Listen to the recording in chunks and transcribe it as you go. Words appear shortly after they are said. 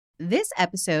This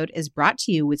episode is brought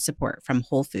to you with support from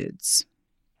Whole Foods.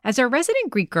 As a resident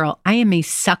Greek girl, I am a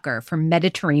sucker for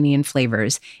Mediterranean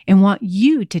flavors and want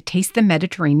you to taste the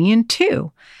Mediterranean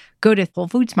too. Go to Whole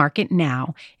Foods Market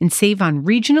now and save on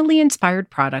regionally inspired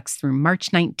products through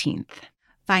March 19th.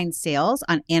 Find sales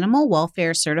on animal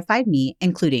welfare certified meat,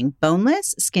 including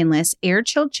boneless, skinless,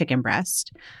 air-chilled chicken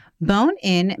breast,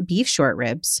 bone-in beef short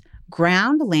ribs,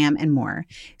 ground lamb, and more.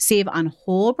 Save on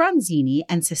whole bronzini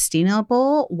and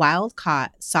sustainable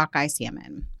wild-caught sockeye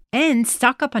salmon. And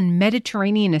stock up on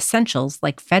Mediterranean essentials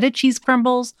like feta cheese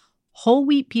crumbles, whole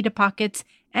wheat pita pockets,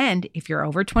 and, if you're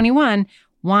over 21,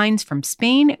 wines from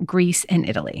Spain, Greece, and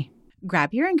Italy.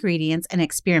 Grab your ingredients and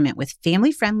experiment with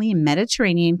family-friendly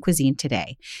Mediterranean cuisine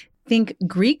today. Think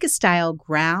Greek-style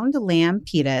ground lamb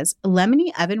pitas,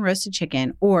 lemony oven-roasted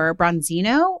chicken, or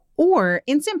bronzino, or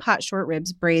instant pot short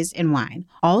ribs braised in wine.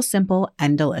 All simple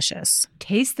and delicious.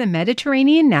 Taste the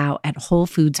Mediterranean now at Whole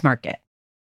Foods Market.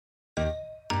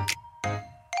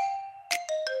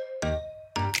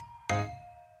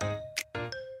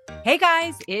 Hey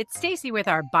guys, it's Stacy with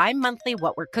our bi-monthly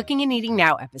What We're Cooking and Eating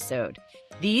Now episode.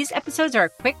 These episodes are a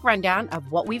quick rundown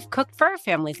of what we've cooked for our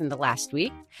families in the last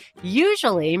week.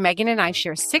 Usually, Megan and I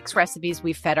share 6 recipes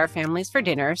we've fed our families for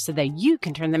dinner so that you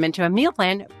can turn them into a meal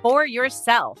plan for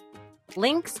yourself.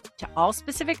 Links to all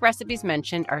specific recipes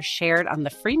mentioned are shared on the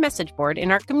free message board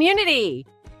in our community.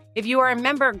 If you are a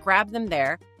member, grab them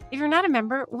there. If you're not a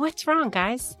member, what's wrong,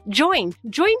 guys? Join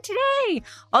today.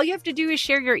 All you have to do is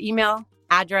share your email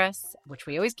address, which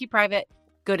we always keep private.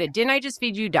 Go to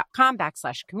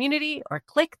didn'tijustfeedyou.com/community or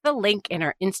click the link in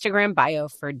our Instagram bio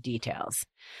for details.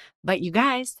 But you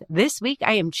guys, this week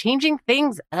I am changing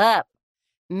things up.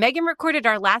 Megan recorded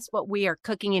our last What We Are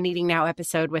Cooking and Eating Now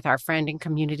episode with our friend and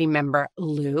community member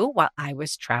Lou while I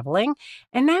was traveling.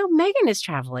 And now Megan is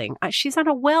traveling. She's on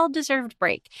a well-deserved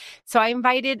break. So I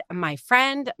invited my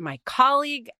friend, my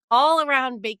colleague,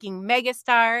 all-around baking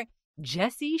megastar,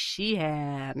 Jessie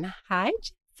Sheehan. Hi,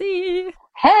 Jessie.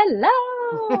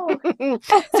 Hello. So happy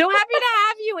to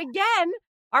have you again.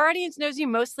 Our audience knows you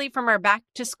mostly from our back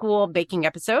to school baking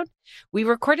episode. We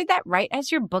recorded that right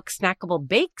as your book Snackable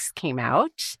Bakes came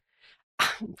out.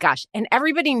 Gosh, and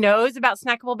everybody knows about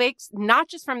Snackable Bakes, not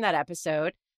just from that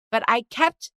episode, but I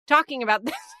kept talking about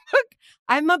this book.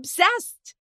 I'm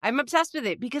obsessed with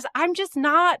it because I'm just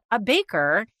not a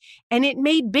baker, and it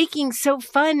made baking so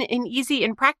fun and easy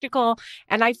and practical.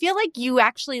 And I feel like you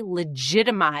actually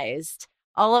legitimized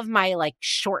all of my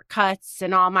shortcuts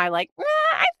and all my I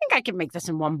think I can make this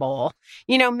in one bowl.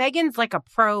 You know, Megan's like a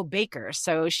pro baker,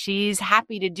 so she's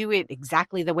happy to do it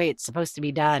exactly the way it's supposed to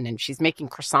be done. And she's making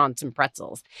croissants and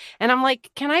pretzels. And I'm like,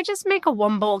 can I just make a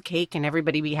one bowl cake and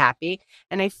everybody be happy?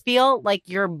 And I feel like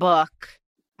your book,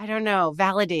 I don't know,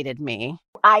 validated me.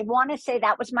 I want to say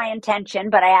that was my intention,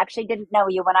 but I actually didn't know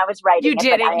you when I was writing You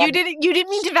didn't. You didn't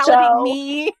mean to validate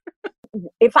me.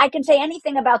 If I can say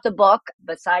anything about the book,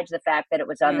 besides the fact that it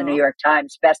was on the New York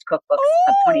Times Best Cookbooks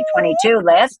of 2022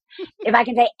 list, if I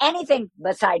can say anything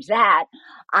besides that,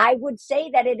 I would say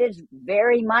that it is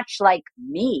very much like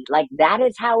me. Like, that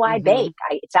is how I bake.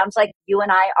 It sounds like you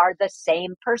and I are the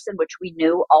same person, which we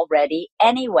knew already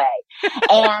anyway.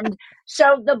 And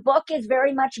so the book is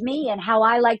very much me and how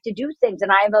I like to do things.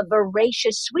 And I have a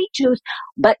voracious sweet tooth,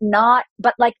 but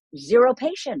zero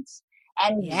patience.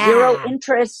 And zero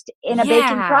interest in a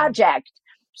baking project.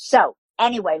 So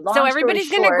anyway, so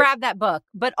everybody's going to grab that book,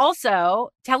 but also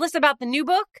tell us about the new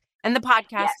book and the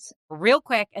podcast real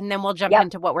quick, and then we'll jump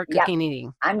into what we're cooking and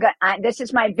eating. This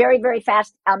is my very, very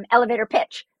fast elevator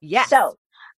pitch. Yes. So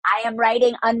I am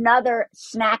writing another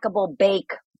Snackable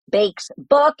Bakes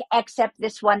book, except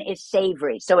this one is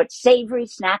savory. So it's savory,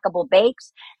 snackable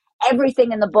bakes.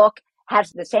 Everything in the book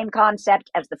has the same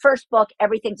concept as the first book.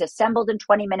 Everything's assembled in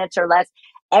 20 minutes or less.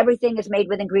 Everything is made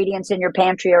with ingredients in your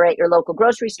pantry or at your local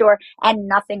grocery store, and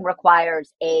nothing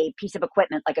requires a piece of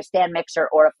equipment like a stand mixer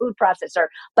or a food processor,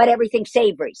 but everything's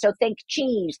savory. So think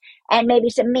cheese and maybe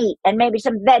some meat and maybe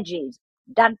some veggies.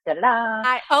 Dun, da, da, da.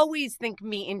 I always think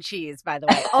meat and cheese, by the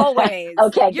way. Always.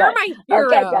 Okay, You're my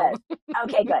hero.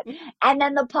 Okay, good. And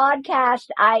then the podcast,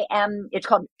 it's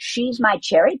called She's My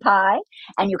Cherry Pie,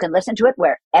 and you can listen to it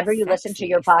wherever you listen to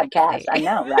your podcast. I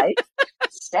know, right?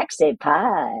 Sexy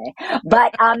pie.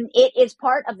 But it is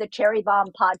part of the Cherry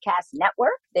Bomb Podcast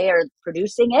Network. They are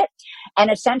producing it.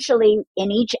 And essentially,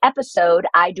 in each episode,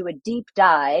 I do a deep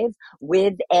dive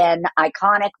with an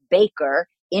iconic baker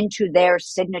into their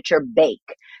signature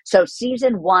bake. So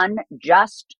season 1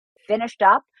 just finished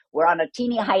up We're on a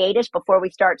teeny hiatus before we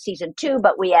start season 2,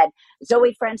 but we had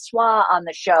Zoe Francois on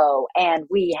the show, and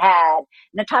we had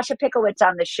Natasha Pickowicz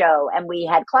on the show, and we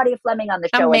had Claudia Fleming on the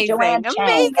show, Amazing. and Joanne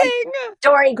Chang, and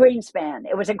Dory Greenspan.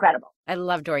 It was incredible. I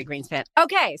love Dory Greenspan.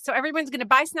 Okay, so everyone's going to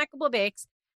buy Snackable Bakes,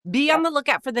 be on the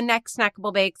lookout for the next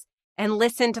Snackable Bakes, and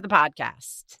listen to the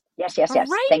podcast. Yes.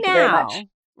 Thank you very much.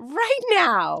 Right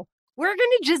now, we're going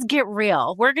to just get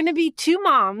real. We're going to be two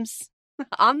moms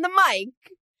on the mic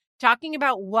talking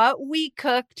about what we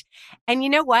cooked. And you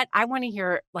know what? I want to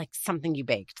hear like something you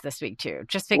baked this week too,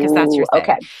 just because that's your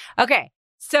thing. Okay.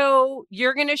 So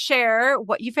you're going to share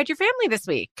what you fed your family this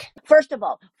week. First of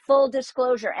all, full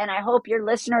disclosure, and I hope your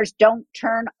listeners don't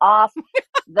turn off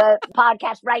the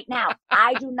podcast right now.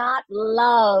 I do not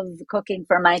love cooking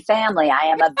for my family. I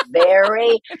am a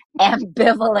very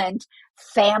ambivalent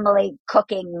family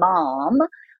cooking mom.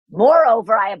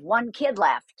 Moreover, I have one kid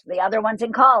left. The other one's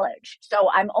in college.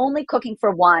 So I'm only cooking for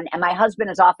one, and my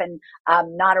husband is often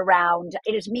not around.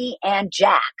 It is me and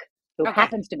Jack, who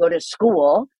happens to go to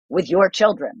school with your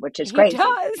children, which is crazy. He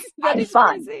does. That is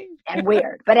fun crazy. and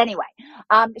weird. But anyway,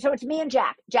 so it's me and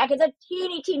Jack. Jack is a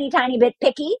teeny tiny bit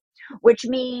picky, which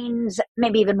means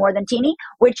maybe even more than teeny,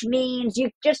 which means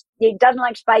he doesn't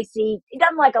like spicy. He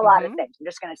doesn't like a lot of things. I'm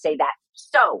just going to say that.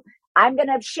 So I'm going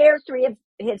to share 3 of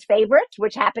his favorites,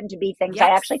 which happen to be things I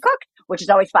actually cooked, which is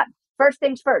always fun. First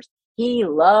things first, he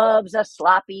loves a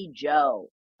sloppy Joe.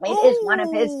 It is one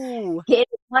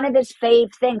of his fave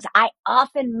things. I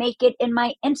often make it in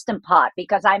my Instant Pot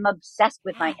because I'm obsessed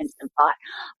with my Instant Pot.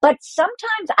 But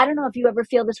sometimes, I don't know if you ever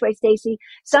feel this way, Stacey,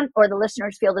 or the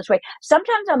listeners feel this way.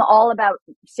 Sometimes I'm all about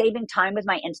saving time with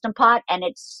my Instant Pot, and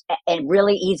it's a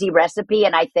really easy recipe.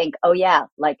 And I think, oh yeah,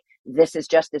 like this is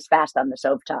just as fast on the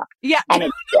stovetop. Yeah. And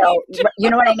it's still,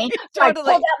 you know what I mean? So Totally.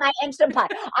 I pulled out my Instant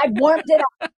Pot. I warmed it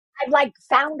up. I've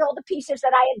found all the pieces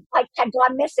that I had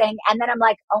gone missing, and then I'm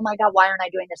like, oh my God, why aren't I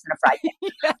doing this in a fry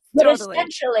pan? Yes, but totally.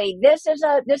 essentially, this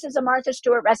is a Martha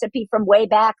Stewart recipe from way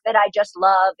back that I just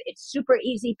love. It's super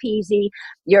easy peasy.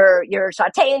 You're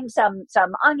sautéing some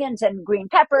onions and green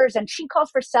peppers, and she calls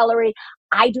for celery.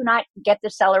 I do not get the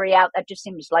celery out. That just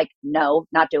seems like, no,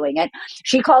 not doing it.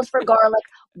 She calls for garlic.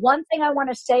 One thing I want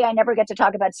to say, I never get to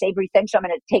talk about savory things, so I'm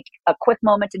going to take a quick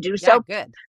moment to do so. Yeah,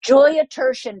 good. Julia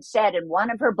Turshen said in one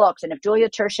of her books, and if Julia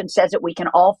Turshen says it, we can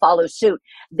all follow suit,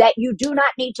 that you do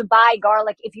not need to buy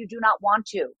garlic if you do not want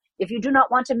to. If you do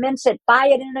not want to mince it, buy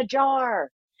it in a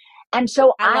jar. And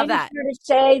so I'm here to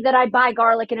say that I buy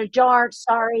garlic in a jar.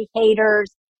 Sorry,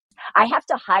 haters. I have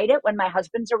to hide it when my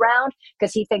husband's around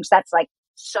because he thinks that's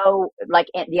so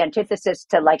the antithesis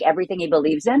to everything he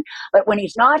believes in. But when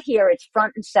he's not here, it's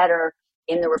front and center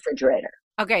in the refrigerator.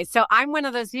 Okay, so I'm one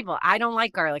of those people. I don't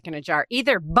like garlic in a jar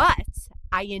either, but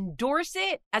I endorse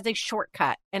it as a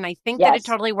shortcut. And I think that it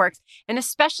totally works. And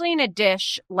especially in a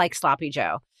dish like Sloppy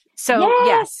Joe. So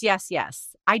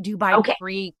yes. I do buy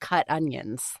pre-cut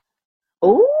onions.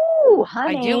 Ooh,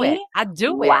 honey. I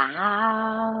do it.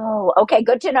 Wow. Okay,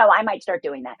 good to know. I might start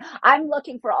doing that. I'm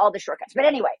looking for all the shortcuts. But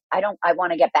anyway, I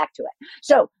want to get back to it.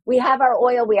 So we have our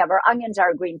oil, we have our onions,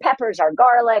 our green peppers, our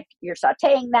garlic. You're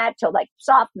sauteing that till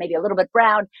soft, maybe a little bit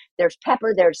brown. There's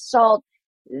pepper, there's salt,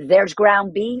 there's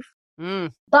ground beef.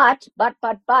 But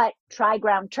try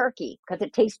ground turkey because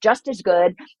it tastes just as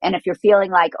good. And if you're feeling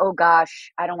like, oh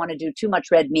gosh, I don't want to do too much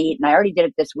red meat and I already did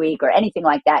it this week or anything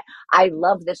like that, I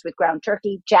love this with ground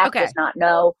turkey. Jack does not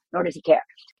know, nor does he care.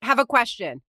 Have a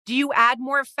question. Do you add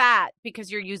more fat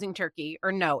because you're using turkey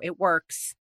or no? It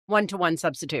works 1-to-1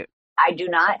 substitute. I do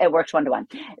not. It works 1-to-1.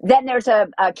 Then there's a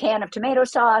can of tomato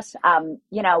sauce,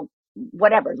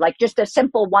 whatever, just a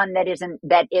simple one that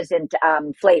isn't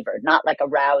flavored, not like a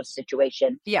Rouse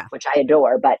situation, which I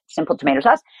adore, but simple tomato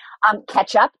sauce.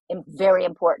 Ketchup, very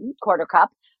important, 1/4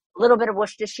 cup. A little bit of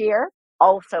Worcestershire,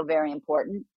 also very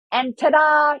important. And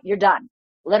ta-da, you're done.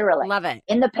 Literally. Love it.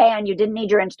 In the pan, you didn't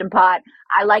need your Instant Pot.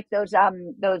 I like those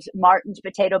Martin's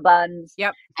potato buns.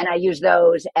 Yep. And I use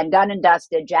those and done and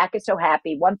dusted. Jack is so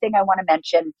happy. One thing I want to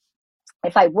mention,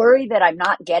 if I worry that I'm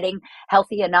not getting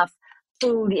healthy enough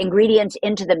food ingredients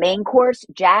into the main course,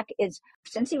 Jack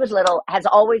since he was little, has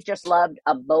always just loved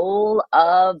a bowl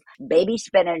of baby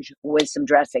spinach with some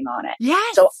dressing on it.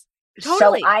 Yes.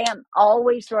 So I am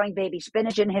always throwing baby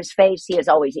spinach in his face. He is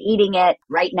always eating it.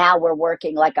 Right now we're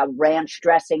working like a ranch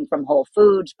dressing from Whole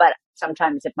Foods, but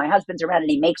sometimes if my husband's around and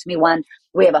he makes me one,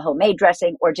 we have a homemade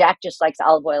dressing, or Jack just likes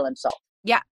olive oil and salt.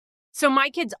 Yeah. So my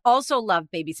kids also love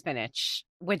baby spinach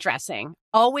with dressing.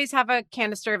 Always have a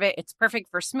canister of it. It's perfect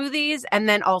for smoothies and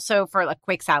then also for a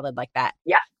quick salad like that.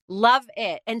 Yeah. Love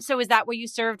it. And so is that what you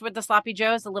served with the Sloppy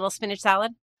Joes, a little spinach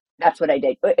salad? That's what I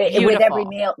did. Beautiful.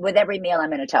 With every meal, I'm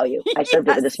going to tell you. I served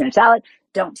it with a Yes. spinach salad.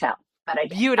 Don't tell, but I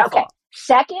did. Okay. Beautiful.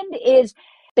 Second is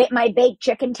my baked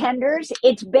chicken tenders.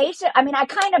 It's basic. I mean, I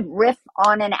kind of riff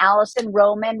on an Alison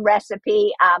Roman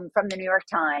recipe from the New York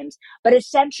Times, but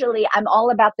essentially, I'm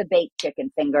all about the baked chicken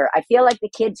finger. I feel like the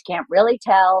kids can't really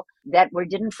tell that we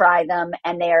didn't fry them,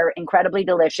 and they're incredibly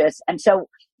delicious. And so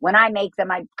when I make them,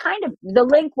 the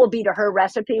link will be to her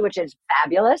recipe, which is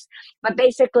fabulous, but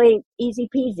basically easy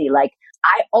peasy. Like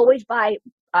I always buy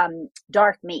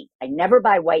dark meat. I never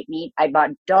buy white meat. I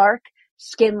bought dark,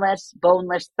 skinless,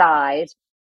 boneless thighs.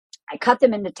 I cut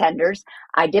them into tenders.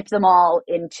 I dip them all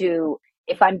into,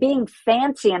 if I'm being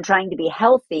fancy and trying to be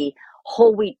healthy,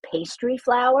 whole wheat pastry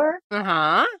flour.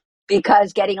 Uh-huh.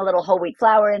 Because getting a little whole wheat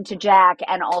flour into Jack,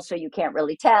 and also you can't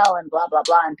really tell, and blah, blah,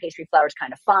 blah. And pastry flour is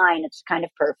kind of fine. It's kind of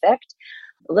perfect.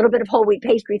 A little bit of whole wheat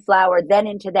pastry flour, then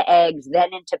into the eggs, then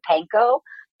into panko.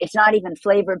 It's not even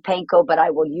flavored panko, but I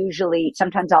will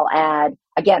sometimes I'll add,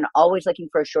 again, always looking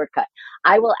for a shortcut.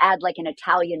 I will add like an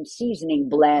Italian seasoning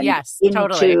blend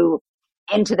totally.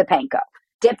 into the panko.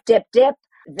 Dip, dip, dip.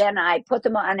 Then I put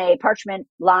them on a parchment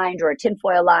lined or a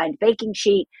tinfoil lined baking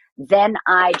sheet. Then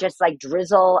I just like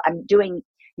drizzle.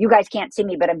 You guys can't see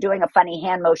me, but I'm doing a funny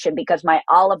hand motion because my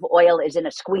olive oil is in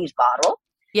a squeeze bottle.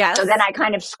 Yes. So then I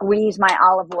kind of squeeze my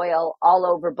olive oil all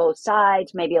over both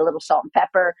sides, maybe a little salt and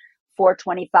pepper,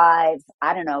 425,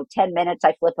 I don't know, 10 minutes.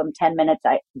 I flip them 10 minutes.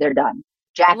 They're done.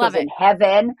 Jack is in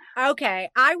heaven. Okay.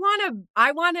 I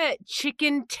want a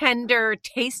chicken tender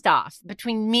taste off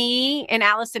between me and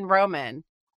Alison Roman.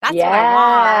 That's what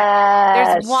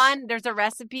I want. There's a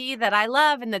recipe that I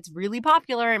love and that's really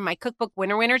popular in my cookbook,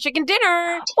 Winner Chicken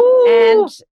Dinner. Ooh.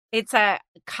 And it's a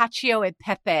cacio e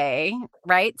pepe,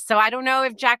 right? So I don't know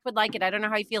if Jack would like it. I don't know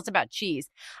how he feels about cheese.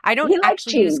 I don't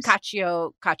actually use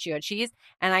cacio cheese.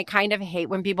 And I kind of hate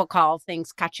when people call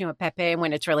things cacio e pepe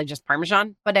when it's really just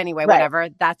Parmesan. But anyway, whatever.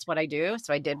 That's what I do.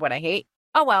 So I did what I hate.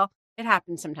 Oh, well, it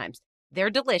happens sometimes. They're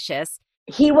delicious.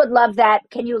 He would love that.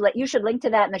 You should link to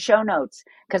that in the show notes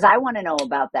because I want to know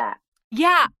about that.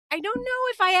 Yeah. I don't know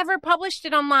if I ever published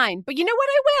it online, but you know what?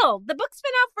 I will. The book's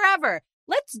been out forever.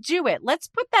 Let's do it. Let's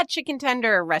put that chicken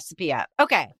tender recipe up.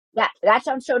 Okay. Yeah, that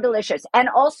sounds so delicious. And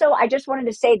also, I just wanted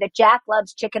to say that Jack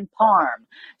loves chicken parm.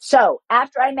 So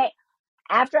after I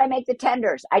make the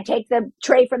tenders, I take the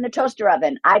tray from the toaster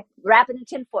oven. I wrap it in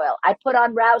tinfoil. I put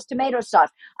on Rao's tomato sauce.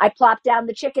 I plop down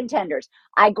the chicken tenders.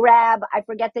 I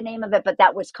forget the name of it, but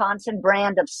that Wisconsin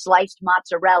brand of sliced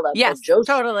mozzarella. Yes,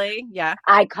 totally. Yeah.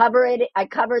 I cover it. I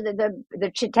cover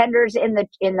the tenders in the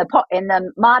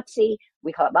mozzi.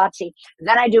 We call it mozzi.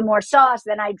 Then I do more sauce.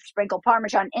 Then I sprinkle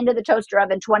Parmesan into the toaster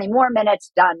oven. 20 more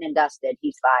minutes, done and dusted.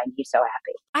 He's fine. He's so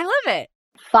happy. I love it.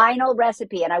 Final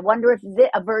recipe. And I wonder if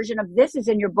a version of this is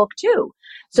in your book too.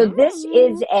 So this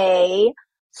is a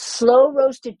slow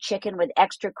roasted chicken with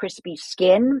extra crispy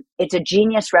skin. It's a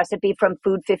genius recipe from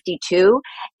Food 52.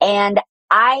 And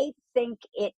I think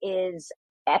it is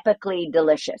epically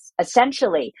delicious.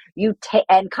 Essentially,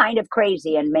 and kind of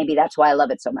crazy. And maybe that's why I love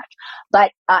it so much.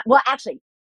 But,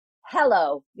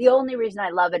 hello. The only reason I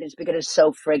love it is because it's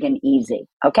so friggin' easy.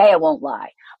 Okay, I won't lie.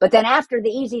 But then after the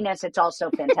easiness, it's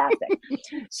also fantastic.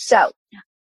 So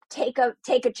take a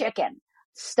chicken,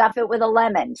 stuff it with a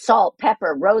lemon, salt,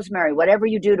 pepper, rosemary, whatever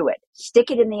you do to it.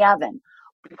 Stick it in the oven.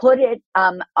 Put it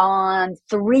on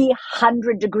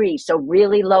 300 degrees, so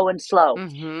really low and slow.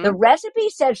 Mm-hmm. The recipe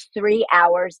says 3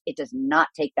 hours. It does not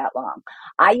take that long.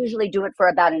 I usually do it for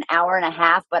about an hour and a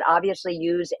half, but obviously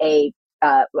use a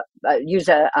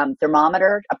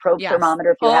thermometer, a probe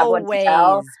thermometer if you have one to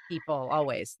tell. People,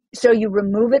 always. So you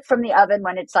remove it from the oven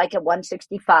when it's like at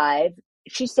 165.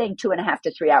 She's saying 2.5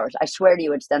 to 3 hours. I swear to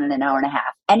you, it's done in an hour and a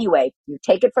half. Anyway, you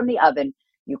take it from the oven.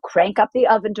 You crank up the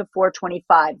oven to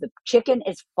 425. The chicken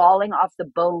is falling off the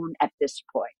bone at this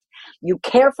point. You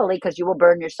carefully, because you will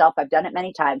burn yourself, I've done it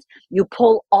many times, you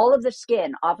pull all of the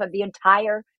skin off of the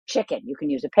entire chicken. You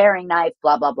can use a paring knife,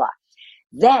 blah, blah, blah.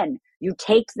 Then you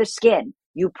take the skin,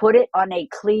 you put it on a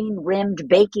clean rimmed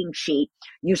baking sheet,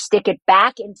 you stick it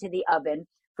back into the oven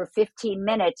for 15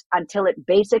 minutes until it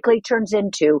basically turns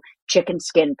into chicken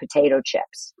skin potato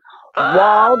chips.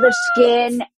 While the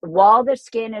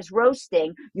skin is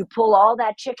roasting, you pull all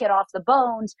that chicken off the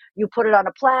bones, you put it on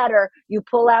a platter, you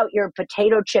pull out your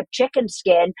potato chip chicken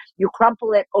skin, you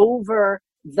crumple it over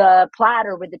the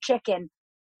platter with the chicken.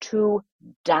 To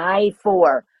die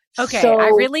for. Okay, so I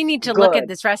really need to look good. at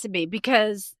this recipe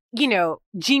because,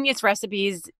 Genius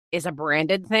Recipes is a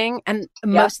branded thing. And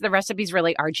most of the recipes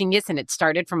really are genius. And it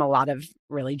started from a lot of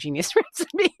really genius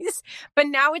recipes. But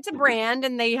now it's a brand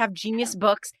and they have genius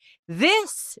books.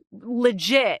 This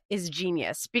legit is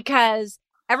genius because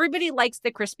Everybody likes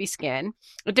the crispy skin.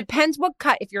 It depends what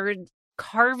cut. If you're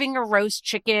carving a roast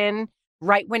chicken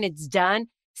right when it's done,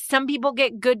 some people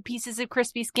get good pieces of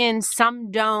crispy skin, some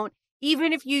don't.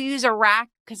 Even if you use a rack,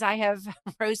 because I have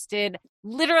roasted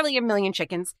literally a million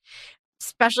chickens,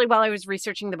 especially while I was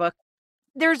researching the book,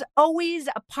 there's always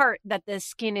a part that the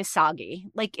skin is soggy.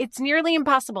 Like, it's nearly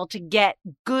impossible to get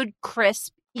good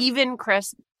crisp, even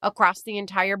crisp across the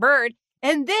entire bird.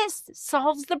 And this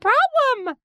solves the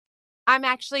problem. I'm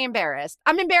actually embarrassed.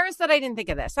 I'm embarrassed that I didn't think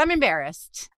of this. I'm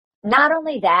embarrassed. Not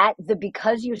only that,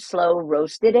 because you slow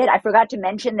roasted it, I forgot to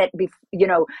mention that,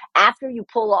 after you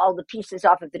pull all the pieces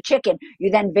off of the chicken, you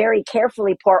then very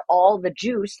carefully pour all the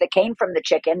juice that came from the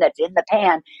chicken that's in the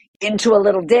pan into a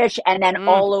little dish and then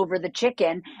all over the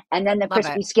chicken and then the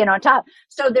crispy skin on top.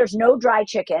 So there's no dry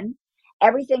chicken.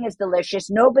 Everything is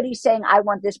delicious. Nobody's saying, I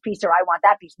want this piece or I want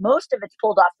that piece. Most of it's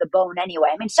pulled off the bone anyway.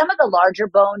 I mean, some of the larger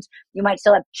bones, you might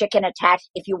still have chicken attached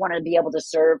if you want to be able to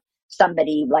serve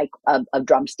somebody like a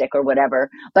drumstick or whatever,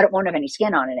 but it won't have any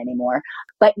skin on it anymore.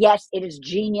 But yes, it is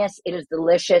genius. It is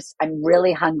delicious. I'm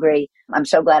really hungry. I'm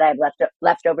so glad I have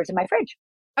leftovers in my fridge.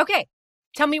 Okay.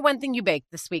 Tell me one thing you baked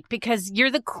this week, because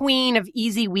you're the queen of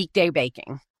easy weekday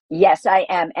baking. Yes, I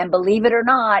am. And believe it or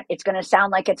not, it's going to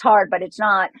sound like it's hard, but it's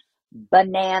not.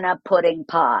 Banana pudding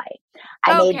pie.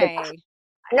 But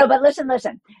listen.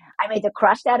 I made the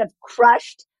crust out of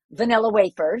crushed vanilla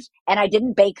wafers, and I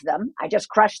didn't bake them. I just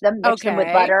crushed them, mixed them with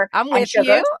butter and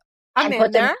sugar. I'm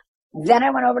in there. Then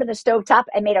I went over to the stovetop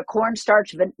and made a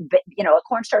cornstarch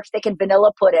thickened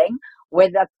vanilla pudding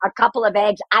with a couple of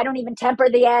eggs. I don't even temper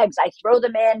the eggs. I throw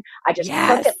them in. I just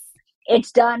cook it.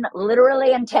 It's done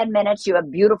literally in 10 minutes. You have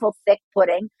beautiful thick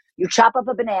pudding. You chop up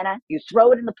a banana, you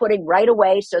throw it in the pudding right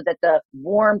away so that the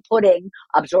warm pudding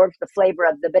absorbs the flavor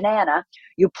of the banana.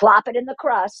 You plop it in the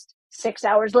crust. 6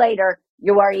 hours later,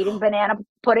 you are eating banana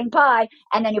pudding pie.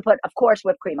 And then you put, of course,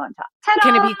 whipped cream on top. Ta-da!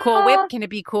 Can it be Cool Whip? It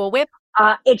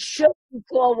should be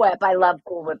Cool Whip. I love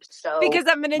Cool Whip so Because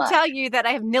I'm going to tell you that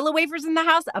I have Nilla wafers in the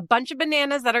house, a bunch of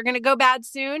bananas that are going to go bad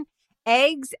soon,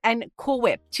 eggs, and Cool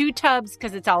Whip. 2 tubs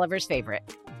because it's Oliver's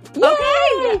favorite. Yay!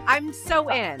 Okay, I'm so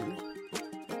in.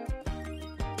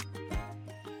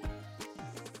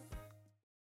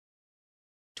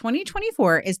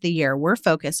 "2024 is the year we're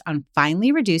focused on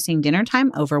finally reducing dinner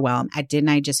time overwhelm at Didn't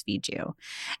I Just Feed You?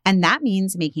 And that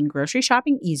means making grocery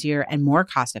shopping easier and more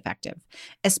cost-effective,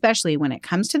 especially when it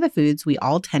comes to the foods we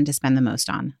all tend to spend the most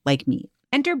on, like meat.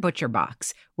 Enter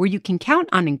ButcherBox, where you can count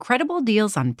on incredible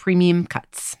deals on premium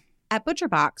cuts. At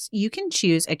ButcherBox, you can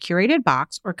choose a curated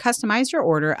box or customize your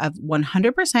order of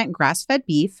 100% grass-fed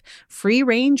beef,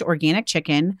 free-range organic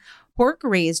chicken,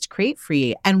 pork-raised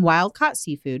crate-free, and wild-caught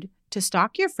seafood to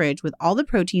stock your fridge with all the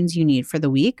proteins you need for the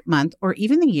week, month, or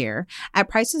even the year at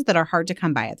prices that are hard to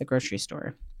come by at the grocery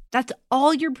store. That's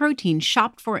all your protein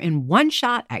shopped for in one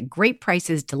shot at great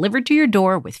prices delivered to your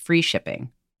door with free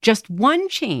shipping. Just one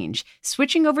change,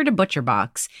 switching over to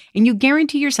ButcherBox, and you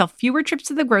guarantee yourself fewer trips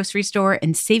to the grocery store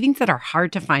and savings that are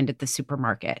hard to find at the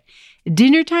supermarket.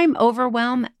 Dinner time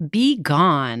overwhelm, be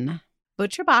gone.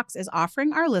 ButcherBox is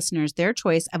offering our listeners their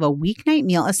choice of a weeknight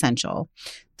meal essential: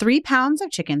 3 pounds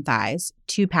of chicken thighs,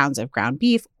 2 pounds of ground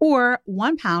beef, or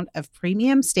 1 pound of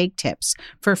premium steak tips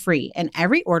for free in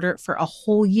every order for a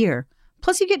whole year.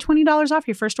 Plus, you get $20 off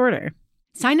your first order.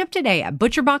 Sign up today at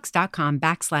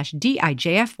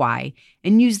butcherbox.com/DIJFY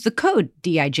and use the code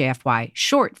DIJFY,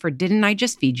 short for Didn't I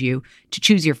Just Feed You, to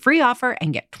choose your free offer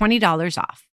and get $20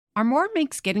 off. Armoire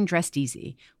makes getting dressed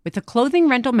easy. With a clothing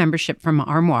rental membership from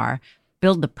Armoire,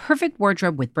 build the perfect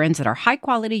wardrobe with brands that are high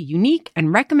quality, unique,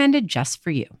 and recommended just for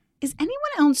you. Is anyone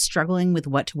else struggling with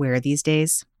what to wear these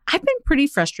days? I've been pretty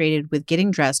frustrated with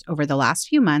getting dressed over the last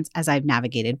few months as I've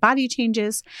navigated body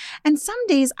changes, and some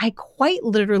days I quite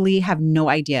literally have no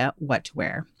idea what to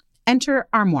wear. Enter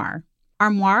Armoire.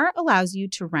 Armoire allows you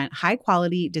to rent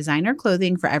high-quality designer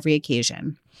clothing for every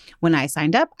occasion. When I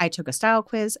signed up, I took a style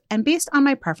quiz, and based on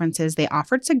my preferences, they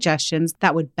offered suggestions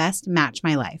that would best match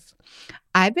my life.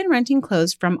 I've been renting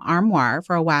clothes from Armoire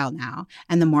for a while now,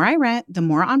 and the more I rent, the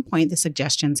more on point the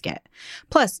suggestions get.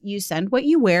 Plus, you send what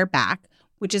you wear back,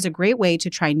 which is a great way to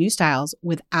try new styles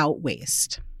without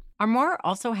waste. Armoire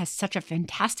also has such a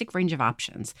fantastic range of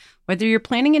options. Whether you're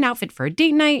planning an outfit for a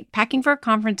date night, packing for a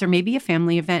conference, or maybe a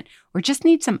family event, or just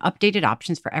need some updated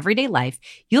options for everyday life,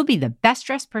 you'll be the best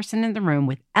dressed person in the room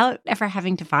without ever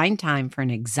having to find time for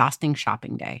an exhausting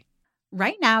shopping day.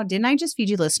 Right now, Didn't I Just Feed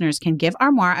You listeners can give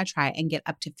Armoire a try and get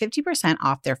up to 50%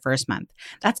 off their first month.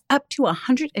 That's up to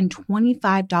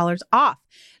 $125 off.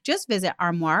 Just visit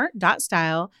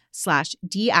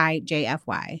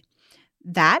armoire.style/DIJFY.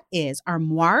 That is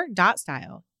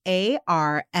armoire.style,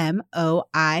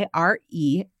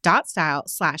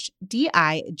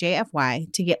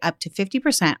 ARMOIRE.style/DIJFY to get up to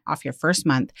 50% off your first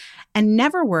month and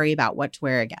never worry about what to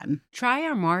wear again. Try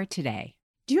Armoire today.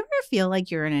 Do you ever feel like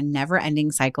you're in a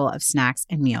never-ending cycle of snacks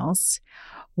and meals?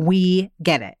 We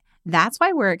get it. That's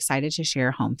why we're excited to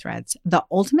share Home Threads, the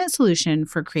ultimate solution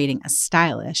for creating a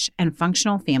stylish and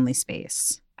functional family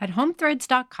space. At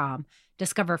homethreads.com,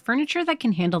 discover furniture that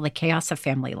can handle the chaos of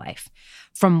family life.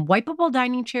 From wipeable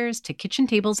dining chairs to kitchen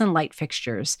tables and light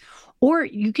fixtures. Or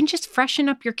you can just freshen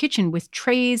up your kitchen with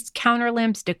trays, counter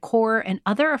lamps, decor, and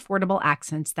other affordable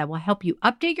accents that will help you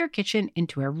update your kitchen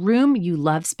into a room you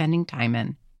love spending time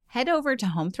in. Head over to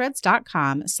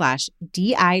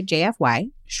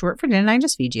homethreads.com/DIJFY, short for Didn't I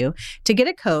Just Feed You, to get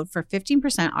a code for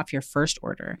 15% off your first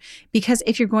order. Because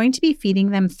if you're going to be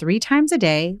feeding them 3 times a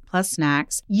day, plus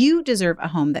snacks, you deserve a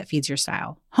home that feeds your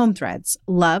style. Home Threads,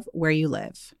 love where you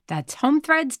live. That's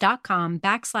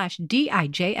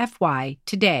homethreads.com/DIJFY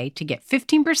today to get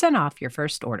 15% off your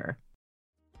first order.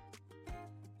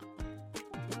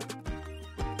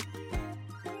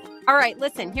 All right,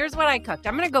 listen, here's what I cooked.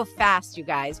 I'm going to go fast, you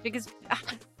guys, because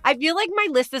I feel like my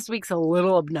list this week's a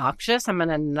little obnoxious. I'm going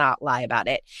to not lie about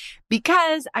it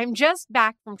because I'm just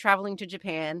back from traveling to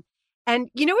Japan. And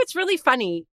you know, it's really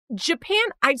funny. Japan,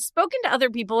 I've spoken to other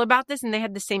people about this and they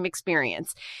had the same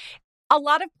experience. A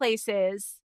lot of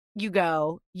places you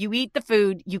go, you eat the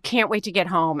food, you can't wait to get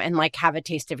home and like have a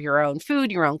taste of your own food,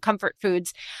 your own comfort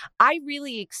foods. I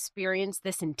really experienced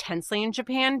this intensely in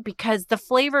Japan because the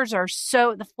flavor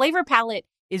palette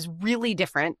is really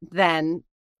different than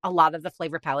a lot of the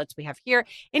flavor palettes we have here.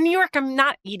 In New York, I'm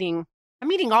eating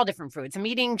all different foods. I'm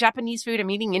eating Japanese food,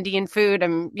 I'm eating Indian food,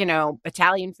 I'm,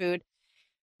 Italian food.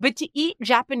 But to eat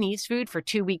Japanese food for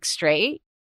 2 weeks straight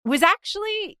was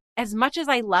actually, as much as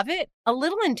I love it, a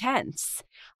little intense.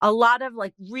 A lot of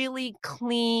like really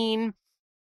clean,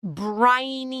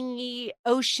 briny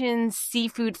ocean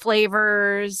seafood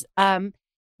flavors.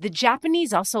 The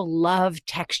Japanese also love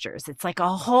textures. It's like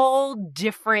a whole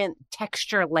different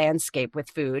texture landscape with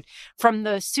food, from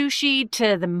the sushi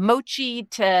to the mochi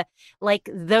to like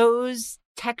those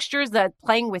textures. That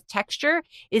playing with texture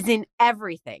is in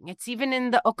everything. It's even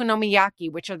in the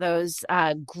okonomiyaki, which are those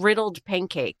griddled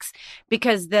pancakes,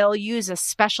 because they'll use a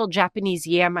special Japanese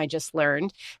yam, I just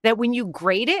learned, that when you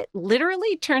grate it,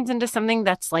 literally turns into something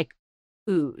that's like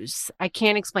ooze. I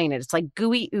can't explain it. It's like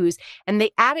gooey ooze. And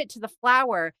they add it to the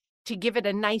flour to give it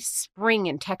a nice spring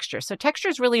in texture. So texture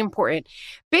is really important.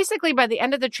 Basically, by the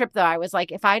end of the trip, though, I was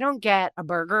like, if I don't get a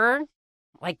burger,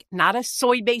 like not a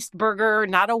soy-based burger,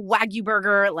 not a Wagyu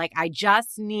burger, like I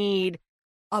just need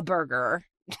a burger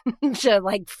to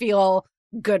like feel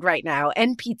good right now.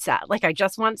 And pizza. Like I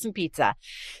just want some pizza.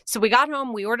 So we got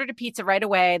home, we ordered a pizza right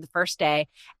away the first day.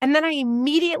 And then I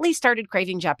immediately started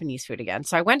craving Japanese food again.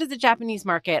 So I went to the Japanese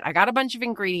market, I got a bunch of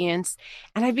ingredients,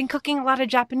 and I've been cooking a lot of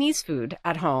Japanese food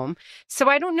at home. So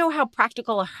I don't know how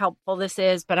practical or helpful this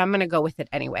is, but I'm going to go with it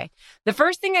anyway. The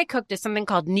first thing I cooked is something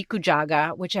called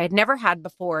nikujaga, which I had never had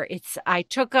before. I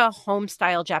took a home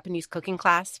style Japanese cooking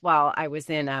class while I was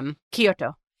in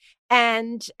Kyoto.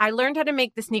 And I learned how to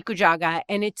make this nikujaga,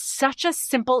 and it's such a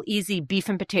simple, easy beef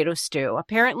and potato stew.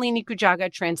 Apparently,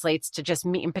 nikujaga translates to just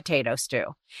meat and potato stew.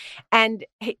 And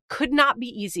it could not be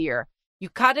easier. You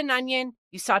cut an onion,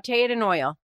 you saute it in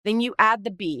oil, then you add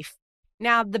the beef.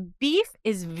 Now, the beef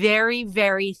is very,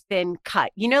 very thin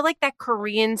cut. You know, like that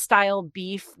Korean style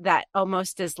beef that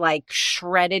almost is like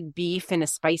shredded beef in a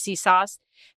spicy sauce?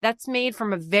 That's made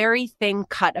from a very thin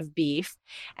cut of beef.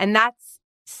 And that's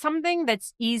something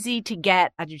that's easy to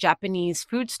get at a Japanese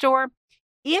food store.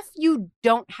 If you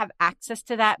don't have access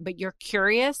to that, but you're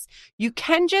curious, you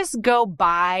can just go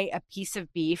buy a piece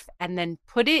of beef and then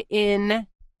put it in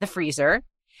the freezer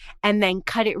and then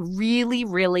cut it really,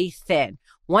 really thin.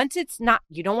 Once it's not,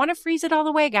 you don't want to freeze it all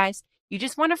the way, guys. You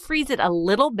just want to freeze it a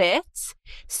little bit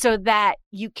so that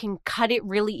you can cut it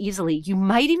really easily. You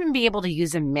might even be able to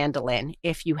use a mandolin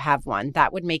if you have one.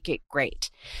 That would make it great.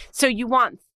 So you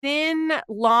want thin,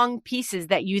 long pieces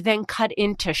that you then cut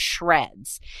into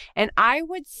shreds. And I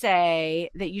would say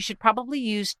that you should probably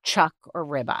use chuck or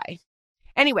ribeye.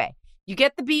 Anyway, you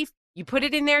get the beef, you put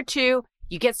it in there too.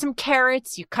 You get some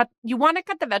carrots, you want to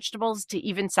cut the vegetables to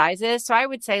even sizes. So I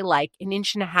would say like 1.5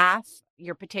 inches,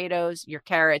 your potatoes, your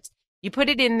carrots, you put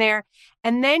it in there,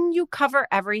 and then you cover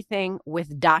everything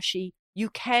with dashi. You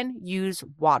can use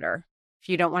water if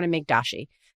you don't want to make dashi.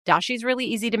 Dashi is really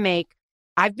easy to make.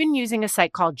 I've been using a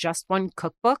site called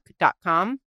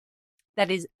justonecookbook.com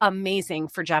that is amazing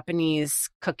for Japanese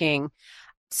cooking.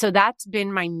 So that's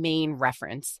been my main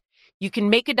reference. You can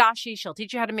make a dashi. She'll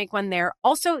teach you how to make one there.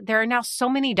 Also, there are now so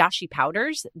many dashi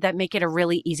powders that make it a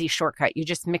really easy shortcut. You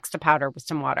just mix the powder with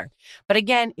some water. But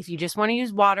again, if you just want to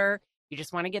use water, you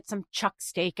just want to get some chuck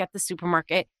steak at the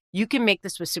supermarket, you can make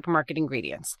this with supermarket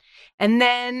ingredients. And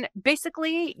then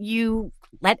basically you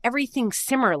let everything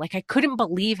simmer. Like I couldn't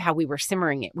believe how we were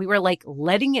simmering it. We were like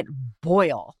letting it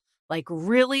boil, like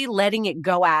really letting it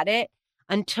go at it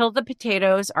until the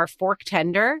potatoes are fork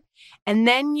tender. And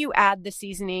then you add the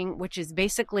seasoning, which is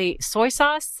basically soy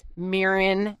sauce,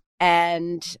 mirin,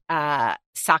 and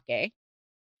sake.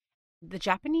 The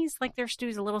Japanese like their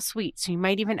stews a little sweet, so you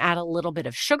might even add a little bit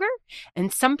of sugar.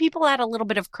 And some people add a little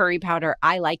bit of curry powder.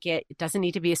 I like it. It doesn't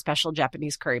need to be a special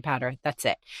Japanese curry powder. That's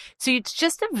it. So it's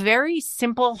just a very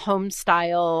simple home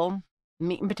style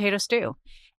meat and potato stew.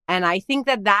 And I think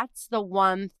that that's the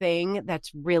one thing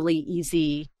that's really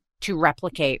easy to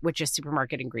replicate, which is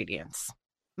supermarket ingredients.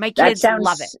 My kids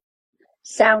love it.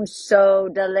 Sounds so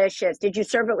delicious. Did you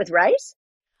serve it with rice?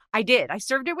 I did. I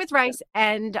served it with rice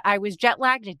and I was jet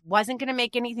lagged. I wasn't going to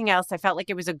make anything else. I felt like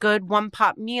it was a good one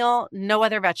pot meal. No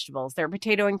other vegetables. There are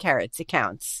potato and carrots. It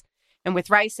counts. And with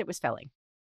rice, it was filling.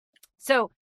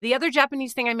 So the other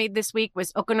Japanese thing I made this week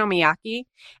was okonomiyaki.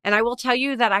 And I will tell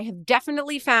you that I have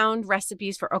definitely found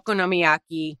recipes for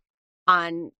okonomiyaki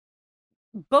on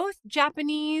both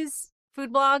Japanese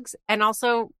food blogs and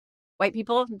also white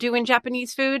people doing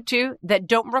Japanese food too that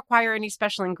don't require any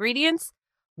special ingredients.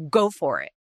 Go for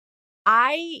it.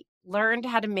 I learned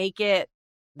how to make it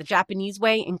the Japanese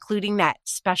way, including that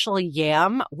special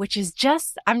yam, which is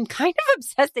just, I'm kind of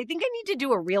obsessed. I think I need to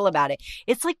do a reel about it.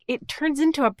 It's like it turns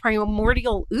into a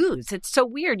primordial ooze. It's so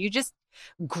weird. You just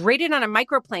grate it on a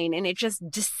microplane and it just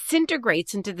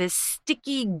disintegrates into this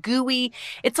sticky, gooey.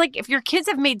 It's like if your kids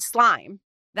have made slime,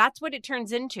 that's what it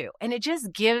turns into. And it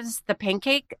just gives the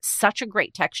pancake such a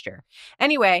great texture.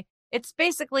 Anyway, it's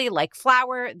basically like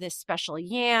flour, this special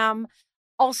yam.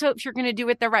 Also, if you're going to do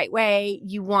it the right way,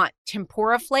 you want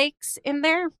tempura flakes in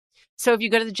there. So if you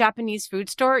go to the Japanese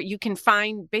food store, you can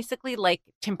find basically like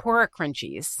tempura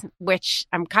crunchies, which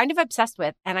I'm kind of obsessed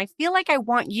with. And I feel like I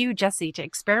want you, Jessie, to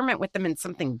experiment with them in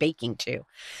something baking too.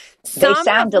 They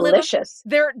sound delicious.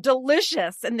 They're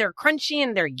delicious and they're crunchy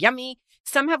and they're yummy.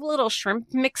 Some have a little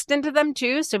shrimp mixed into them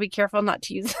too. So be careful not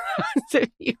to use those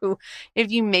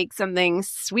if you make something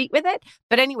sweet with it.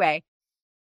 But anyway,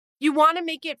 you want to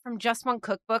make it from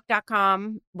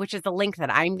justonecookbook.com, which is the link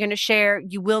that I'm going to share.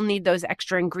 You will need those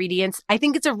extra ingredients. I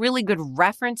think it's a really good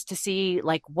reference to see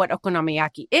like what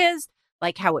okonomiyaki is,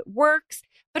 like how it works.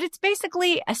 But it's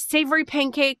basically a savory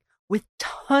pancake with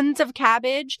tons of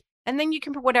cabbage. And then you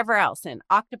can put whatever else in.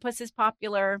 Octopus is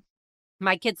popular.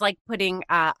 My kids like putting,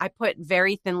 I put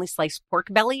very thinly sliced pork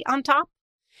belly on top.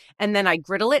 And then I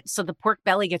griddle it so the pork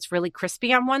belly gets really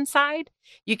crispy on one side.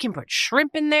 You can put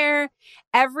shrimp in there.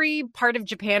 Every part of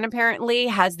Japan apparently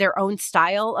has their own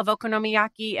style of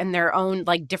okonomiyaki and their own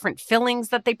like different fillings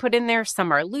that they put in there.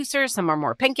 Some are looser, some are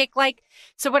more pancake-like.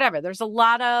 So whatever, there's a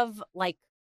lot of like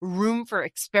room for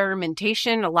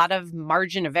experimentation, a lot of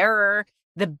margin of error.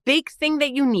 The big thing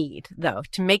that you need though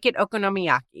to make it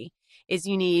okonomiyaki is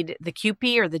you need the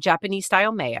Kewpie or the Japanese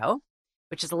style mayo,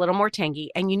 which is a little more tangy,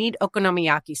 and you need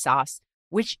okonomiyaki sauce,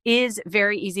 which is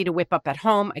very easy to whip up at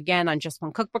home. Again, on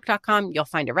justonecookbook.com, you'll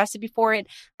find a recipe for it.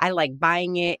 I like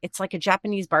buying it. It's like a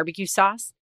Japanese barbecue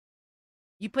sauce.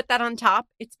 You put that on top.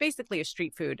 It's basically a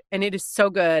street food, and it is so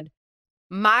good.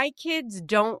 My kids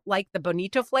don't like the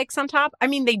bonito flakes on top. I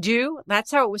mean, they do.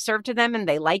 That's how it was served to them, and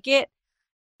they like it.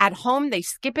 At home, they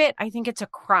skip it. I think it's a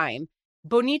crime.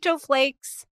 Bonito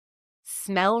flakes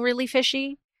smell really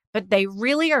fishy, but they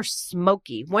really are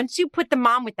smoky. Once you put them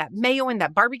on with that mayo and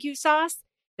that barbecue sauce,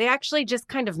 they actually just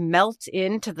kind of melt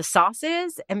into the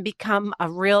sauces and become a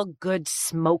real good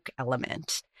smoke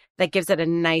element that gives it a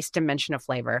nice dimension of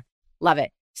flavor. Love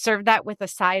it. Serve that with a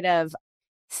side of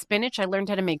spinach. I learned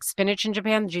how to make spinach in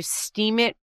Japan. You steam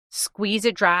it, squeeze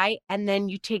it dry, and then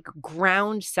you take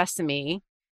ground sesame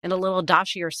and a little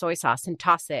dashi or soy sauce and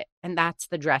toss it. And that's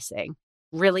the dressing.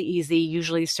 Really easy,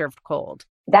 usually served cold.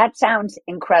 That sounds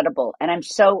incredible. And I'm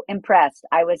so impressed.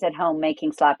 I was at home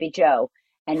making sloppy Joe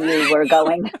and you were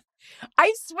going.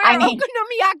 I swear,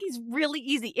 okonomiyaki is really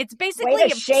easy. It's basically way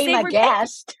to shame a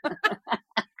guest.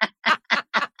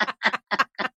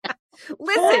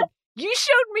 Listen, you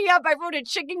showed me up. I wrote a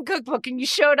chicken cookbook and you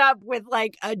showed up with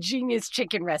like a genius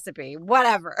chicken recipe,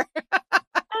 whatever.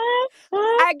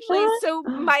 Actually, so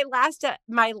my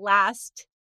last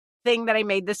thing that I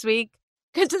made this week,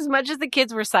 because as much as the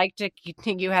kids were psyched to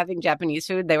continue having Japanese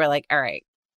food, they were like, all right,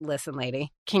 listen,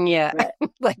 lady, can you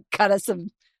like cut us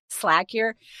some slack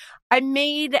here? I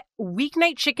made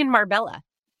weeknight chicken marbella.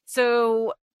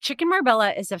 So Chicken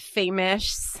Marbella is a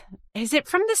famous, is it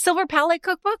from the Silver Palate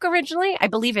cookbook originally? I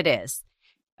believe it is.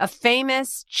 A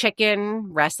famous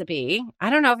chicken recipe.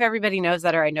 I don't know if everybody knows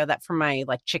that, or I know that from my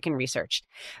chicken research,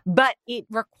 but it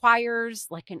requires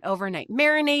an overnight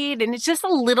marinade, and it's just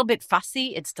a little bit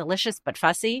fussy. It's delicious, but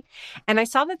fussy. And I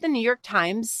saw that the New York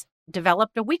Times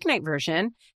developed a weeknight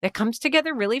version that comes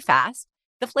together really fast.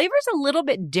 The flavor's a little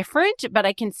bit different, but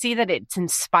I can see that it's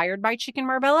inspired by Chicken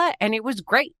Marbella, and it was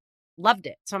great. Loved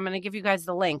it. So I'm going to give you guys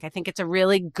the link. I think it's a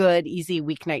really good, easy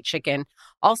weeknight chicken,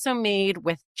 also made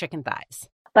with chicken thighs.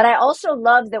 But I also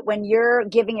love that when you're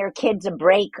giving your kids a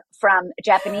break from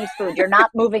Japanese food, you're not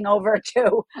moving over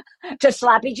to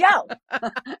Sloppy Joe,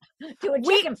 to a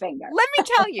chicken finger. Let me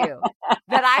tell you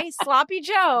that Sloppy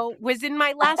Joe was in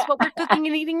my last What We're Cooking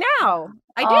and Eating Now.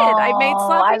 I did. I made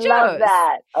Sloppy Joes. I love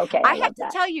that. Okay. I have to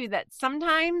tell you that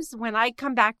sometimes when I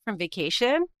come back from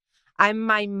vacation, I'm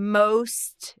my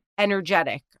most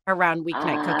energetic around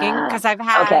weeknight cooking because I've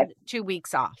had 2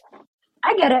 weeks off.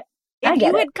 I get it. If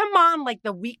you had come on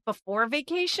the week before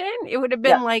vacation, it would have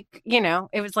been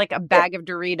it was like a bag of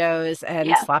Doritos and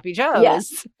Sloppy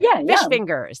Joes, fish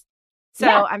fingers. So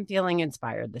I'm feeling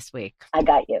inspired this week. I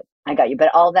got you.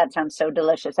 But all that sounds so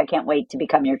delicious. I can't wait to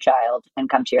become your child and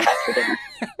come to your house for dinner.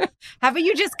 How about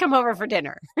you just come over for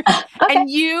dinner? Okay. And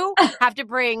you have to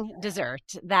bring dessert.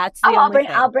 That's the only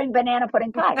thing. I'll bring banana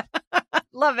pudding pie.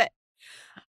 Love it.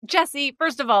 Jessie,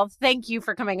 first of all, thank you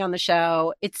for coming on the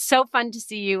show. It's so fun to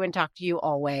see you and talk to you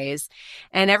always.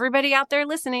 And everybody out there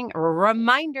listening, a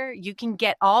reminder, you can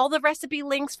get all the recipe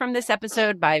links from this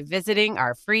episode by visiting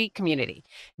our free community.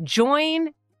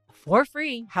 Join for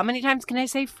free. How many times can I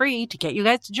say free to get you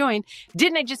guys to join?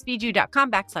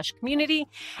 didn'tijustfeedyou.com/community.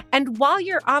 And while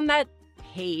you're on that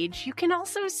page, you can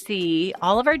also see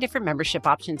all of our different membership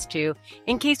options too,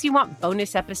 in case you want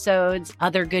bonus episodes,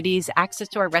 other goodies, access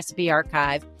to our recipe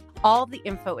archive. All the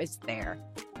info is there.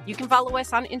 You can follow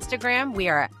us on Instagram. We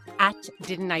are at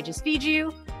Didn't I Just Feed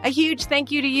You? A huge thank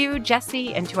you to you,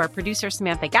 Jessie, and to our producer,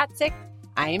 Samantha Gatzik.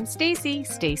 I am Stacy.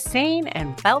 Stay sane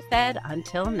and well-fed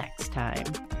until next time.